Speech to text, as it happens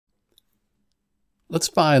Let's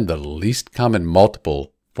find the least common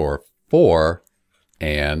multiple for 4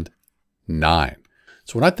 and 9.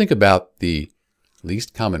 So when I think about the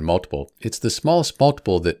least common multiple, it's the smallest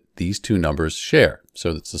multiple that these two numbers share.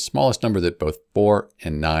 So it's the smallest number that both 4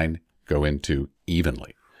 and 9 go into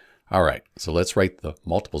evenly. All right, so let's write the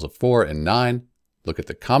multiples of 4 and 9, look at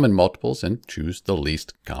the common multiples, and choose the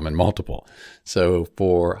least common multiple. So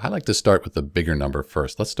I like to start with the bigger number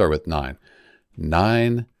first. Let's start with 9.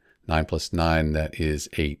 9 plus 9, that is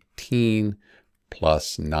 18,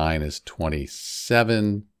 plus 9 is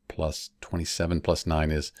 27, plus 27 plus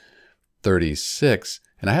 9 is 36.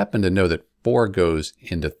 And I happen to know that 4 goes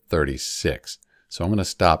into 36. So I'm going to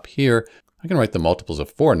stop here. I can write the multiples of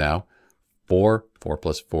 4 now. 4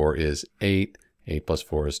 plus 4 is 8, 8 plus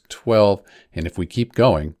 4 is 12. And if we keep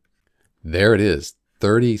going, there it is,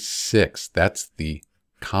 36. That's the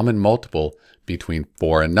common multiple between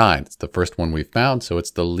 4 and 9. It's the first one we found, so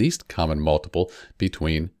it's the least common multiple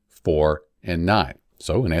between 4 and 9.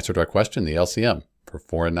 So in answer to our question, the LCM for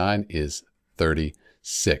 4 and 9 is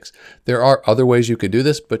 36. There are other ways you could do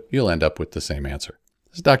this, but you'll end up with the same answer.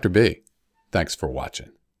 This is Dr. B. Thanks for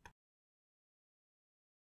watching.